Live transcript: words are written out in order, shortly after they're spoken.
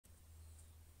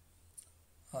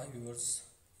Hi viewers,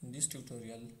 in this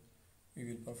tutorial we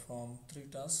will perform three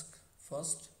tasks.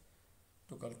 First,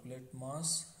 to calculate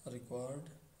mass required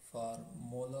for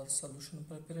molar solution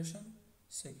preparation.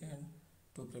 Second,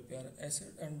 to prepare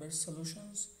acid and base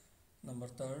solutions. Number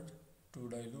third, to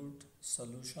dilute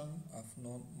solution of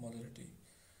known molarity.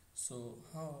 So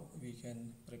how we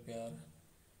can prepare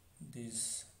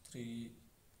these three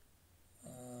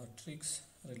tricks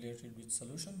related with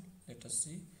solution? Let us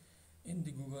see. In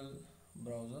the Google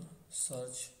browser,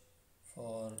 search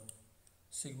for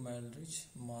Sigma-Aldrich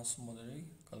Mass Molarity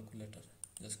calculator.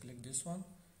 Just click this one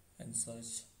and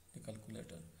search the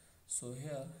calculator. So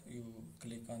here you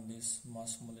click on this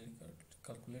mass molarity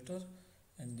calculator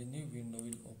and the new window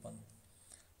will open.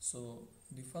 So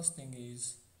the first thing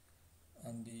is,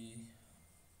 on the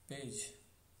page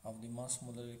of the mass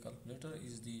molarity calculator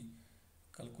is the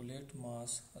calculate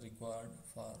mass required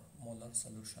for molar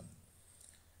solution.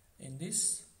 In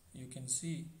this you can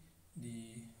see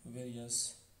the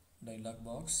various dialog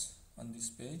box on this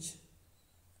page.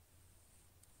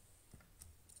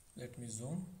 Let me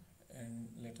zoom and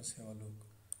let us have a look.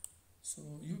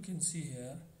 So you can see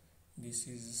here, this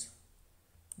is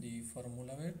the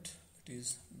formula weight, that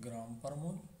is gram per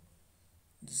mole.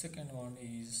 The second one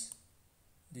is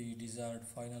the desired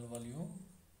final volume,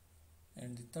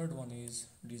 and the third one is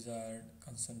desired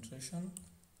concentration,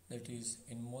 that is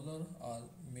in molar or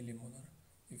millimolar.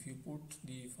 If you put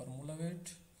the formula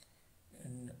weight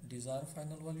and desired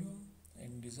final volume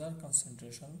and desired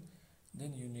concentration,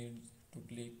 then you need to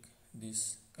click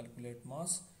this calculate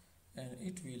mass and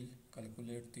it will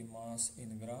calculate the mass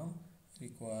in gram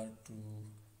required to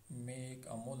make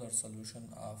a molar solution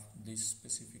of this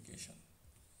specification.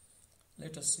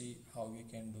 Let us see how we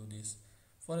can do this.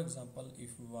 For example,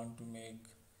 if we want to make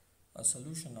a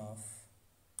solution of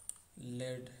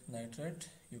lead nitrate,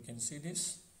 you can see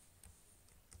this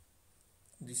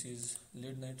is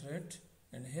lead nitrate,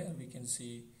 and here we can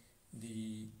see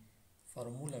the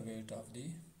formula weight of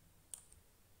the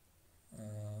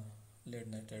lead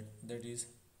nitrate, that is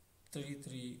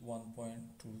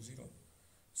 331.20.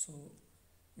 so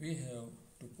we have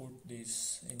to put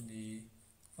this in the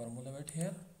formula weight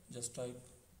here. Just type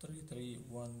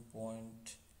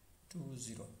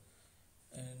 331.20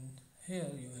 and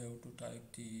here you have to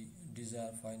type the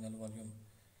desired final volume,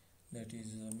 that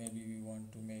is maybe we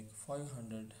want to make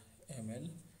 500 ml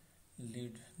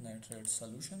lead nitrate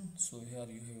solution. So here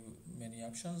you have many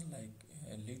options like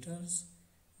liters,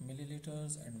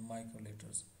 milliliters and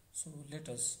microliters. So let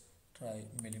us try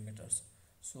millimeters.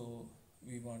 So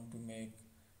we want to make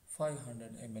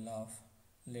 500 ml of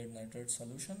lead nitrate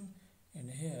solution,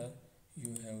 and here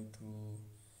you have to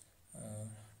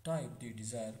type the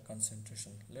desired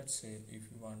concentration. Let's say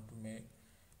if you want to make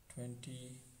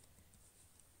 20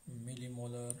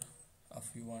 millimolar,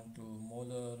 if you want to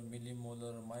molar,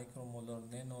 millimolar, micromolar,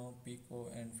 nano, pico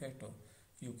and femto,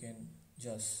 you can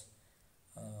just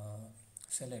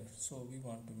select. So we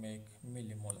want to make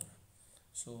millimolar.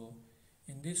 So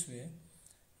in this way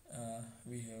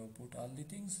we have put all the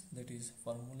things, that is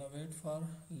formula weight for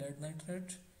lead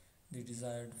nitrate, the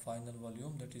desired final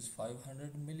volume, that is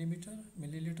 500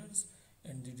 milliliters,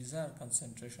 and the desired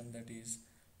concentration, that is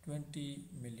 20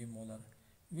 millimolar.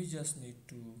 We just need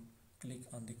to click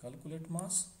on the calculate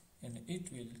mass and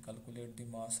it will calculate the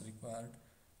mass required,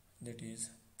 that is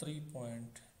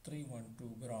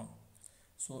 3.312 gram.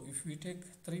 So if we take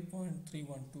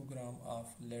 3.312 gram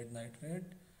of lead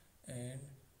nitrate and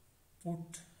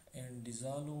put and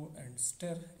dissolve and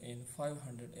stir in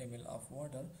 500 ml of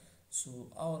water,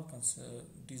 so our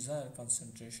desired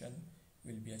concentration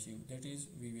will be achieved, that is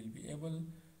we will be able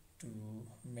to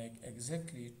make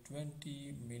exactly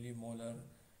 20 millimolar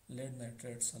lead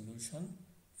nitrate solution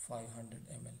 500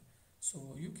 ml.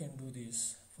 So you can do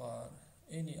this for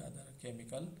any other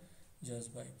chemical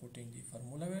just by putting the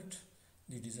formula weight,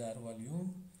 the desired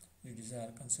volume, the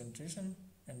desired concentration,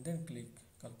 and then click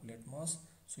calculate mass.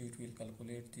 So it will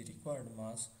calculate the required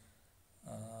mass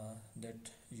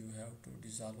that you have to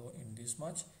dissolve in this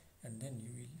much, and then you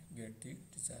will get the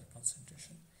desired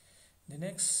concentration. The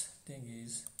next thing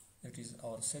is, that is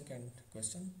our second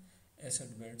question,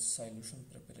 acid base solution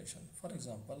preparation. For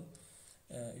example,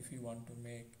 if you want to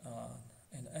make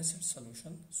an acid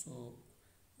solution, so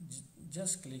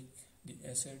just click the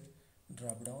acid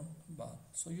drop down bar.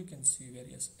 So you can see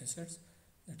various acids,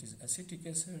 that is acetic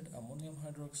acid, ammonium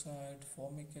hydroxide,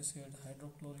 formic acid,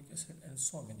 hydrochloric acid, and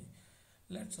so many.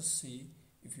 Let us see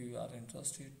if you are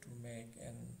interested to make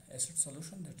an acid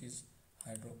solution, that is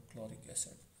hydrochloric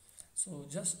acid. So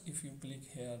just if you click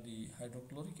here the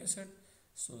hydrochloric acid,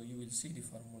 so you will see the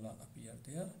formula appear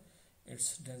there.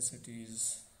 Its density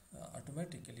is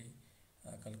automatically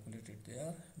calculated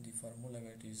there. The formula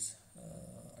weight is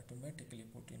automatically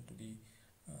put into the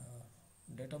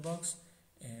data box,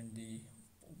 and the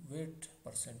weight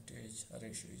percentage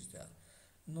ratio is there.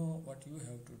 Now what you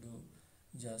have to do,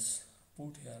 just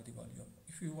put here the volume.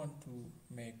 If you want to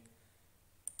make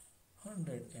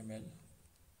 100 ml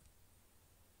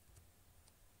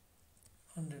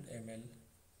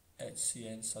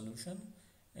HCl solution,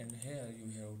 and here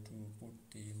you have to put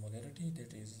the molarity,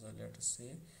 that is let us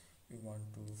say you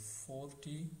want to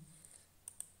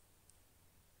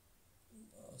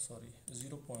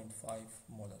 0.5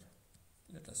 molar.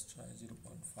 Let us try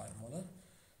 0.5 molar.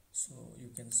 So you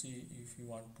can see if you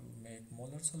want to make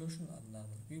molar solution or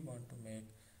normal. We want to make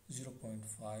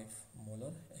 0.5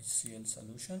 molar HCl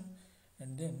solution,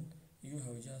 and then you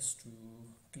have just to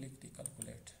click the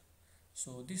calculate.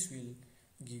 So this will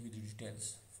give you the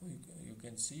details. So you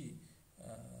can see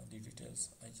the details.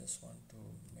 I just want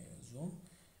to zoom,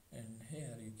 and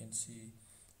here you can see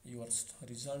your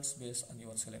results based on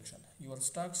your selection. Your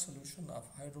stock solution of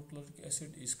hydrochloric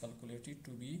acid is calculated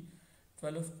to be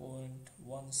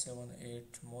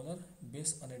 12.178 molar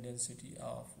based on a density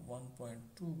of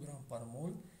 1.2 gram per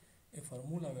mole, a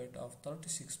formula weight of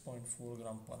 36.4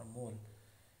 gram per mole,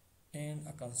 and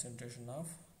a concentration of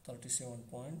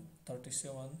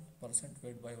 37%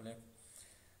 weight by volume.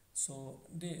 So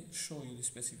they show you the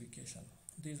specification.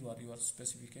 These were your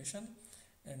specification,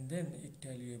 and then it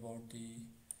tell you about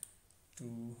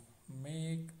to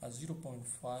make a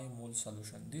 0.5 mole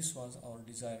solution. This was our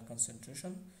desired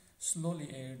concentration. Slowly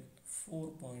add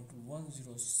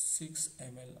 4.106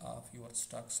 ml of your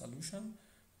stock solution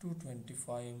to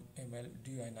 25 ml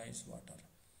deionized water.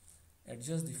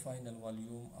 Adjust the final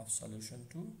volume of solution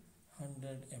to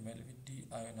 100 ml with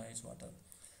deionized water.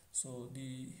 So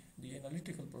the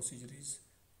analytical procedure is,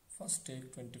 first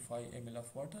take 25 ml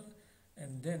of water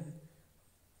and then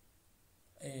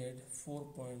add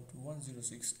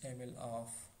 4.106 ml of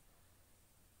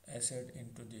acid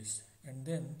into this, and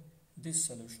then this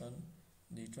solution,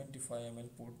 the 25 ml,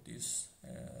 put this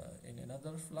in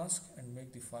another flask and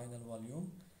make the final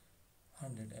volume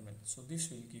 100 ml. So this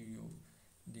will give you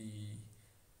the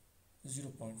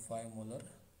 0.5 molar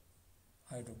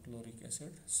hydrochloric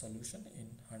acid solution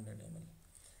in 100 ml.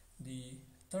 The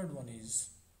third one is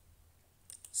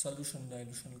solution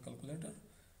dilution calculator.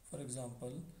 For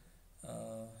example,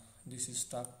 this is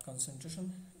stock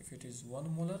concentration. If it is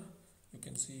 1 molar, you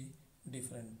can see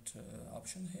different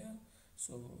option here.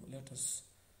 So let us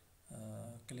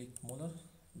click molar,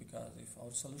 because if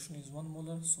our solution is 1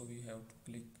 molar, so we have to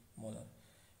click molar.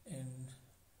 And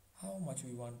how much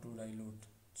we want to dilute,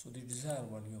 so the desired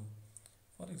volume.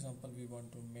 For example, we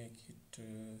want to make it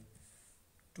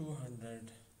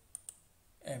 200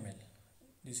 ml.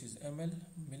 This is ml,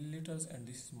 milliliters, and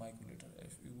this is microliter.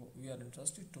 If we are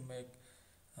interested to make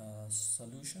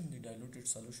solution, the diluted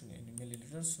solution in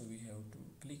milliliters, so we have to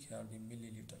click here the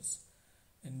milliliters,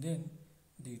 and then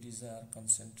the desired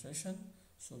concentration.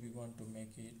 So we want to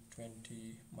make it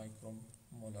 20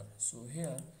 micromolar. So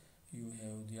here you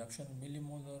have the option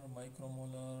millimolar,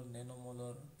 micromolar,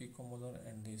 nanomolar, picomolar,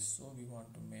 and this. So we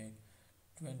want to make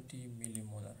 20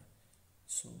 millimolar.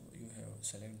 So you have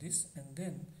select this and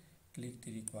then click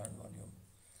the required volume.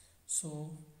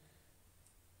 So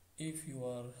if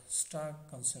your stock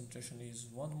concentration is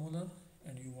 1 molar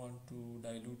and you want to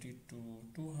dilute it to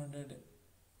 200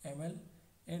 ml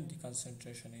and the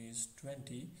concentration is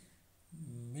 20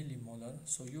 millimolar,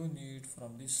 so you need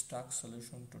from this stock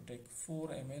solution to take 4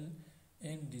 ml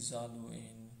and dissolve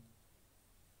in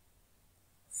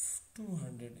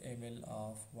 200 ml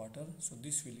of water. So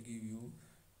this will give you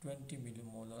 20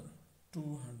 millimolar,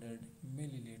 200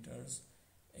 milliliters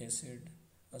acid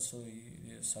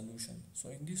solution. So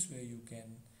in this way you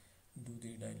can do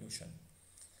the dilution.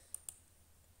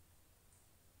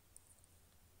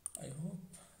 I hope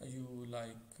you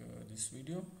like this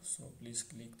video, so please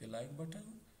click the like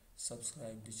button,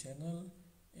 subscribe the channel,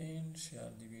 and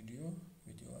share the video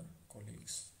with your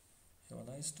colleagues. Have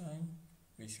a nice time.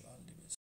 Wish you all the best.